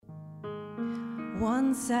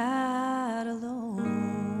One sat alone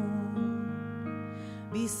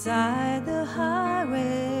beside the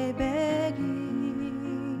highway begging.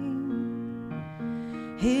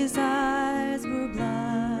 His eyes were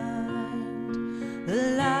blind,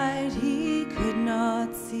 the light he could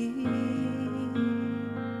not see.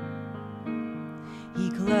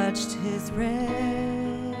 He clutched his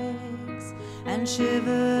rags and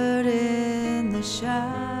shivered in the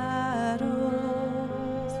shadows.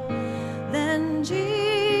 Then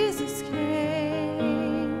Jesus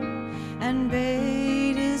came and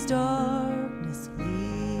bade his darkness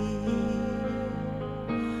flee.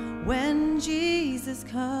 When Jesus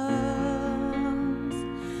comes,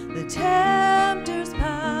 the tempter's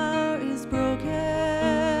power is broken.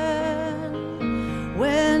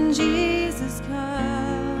 When Jesus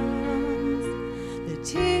comes, the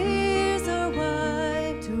tears are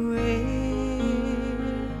wiped away.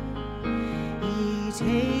 He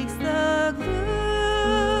takes the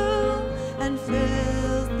gloom and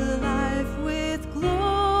fills the life with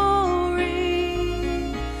glory.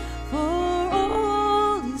 For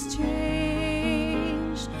all is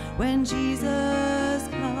changed when Jesus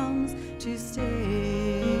comes to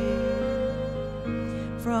stay.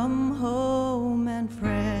 From home and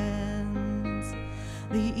friends,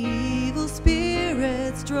 the evil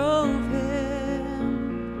spirits drove him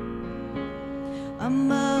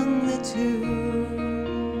among the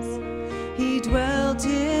tombs. He dwelt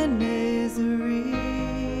in misery.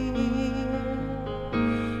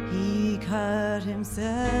 He cut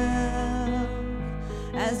himself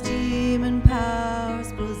as demon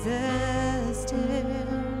powers possessed him.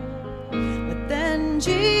 But then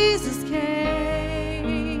Jesus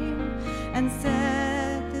came and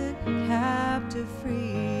set the captive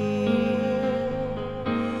free.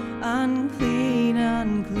 Unclean,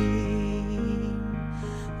 unclean,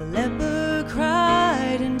 the leper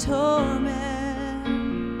cried in torment.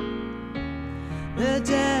 The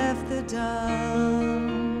deaf, the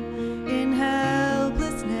dumb, in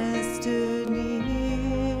helplessness stood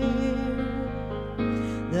near.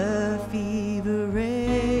 The fever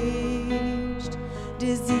raged,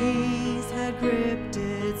 disease had gripped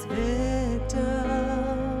its victim.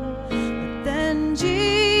 But then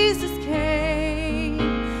Jesus came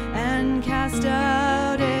and cast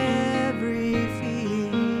out every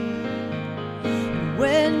fear. And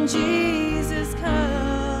when Jesus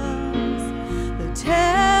comes, the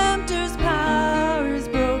tempter's power is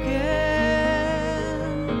broken.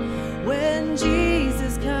 When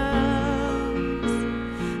Jesus comes,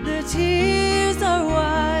 the tears are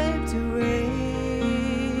wiped away.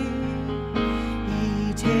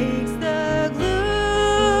 He takes the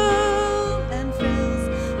gloom and fills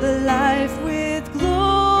the life with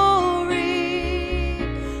glory.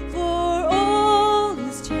 For all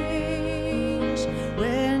is changed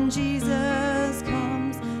when Jesus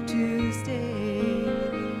comes to stay.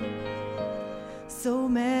 So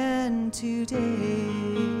men today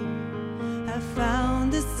have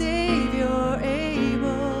found the Savior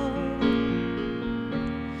able.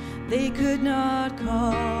 They could not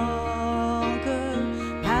conquer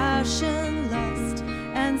passion, lust,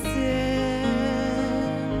 and sin.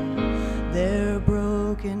 Their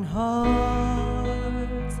broken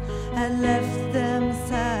hearts had left them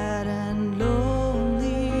sad and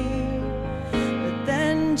lonely. But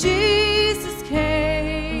then Jesus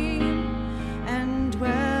came and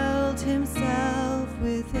dwelt himself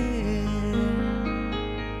within.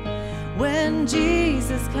 When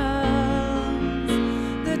Jesus comes,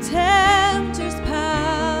 the tempter's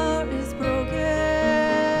power is broken.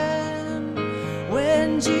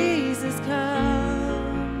 When Jesus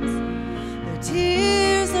comes, the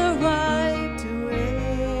tears are wiped away.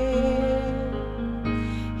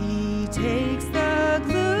 He takes the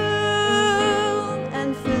gloom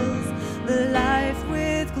and fills the life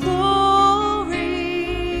with glory.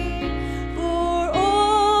 For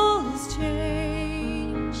all is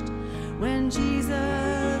changed when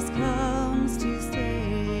Jesus comes to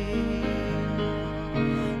stay.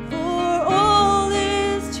 For all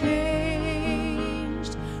is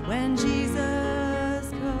changed when Jesus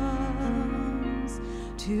comes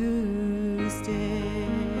to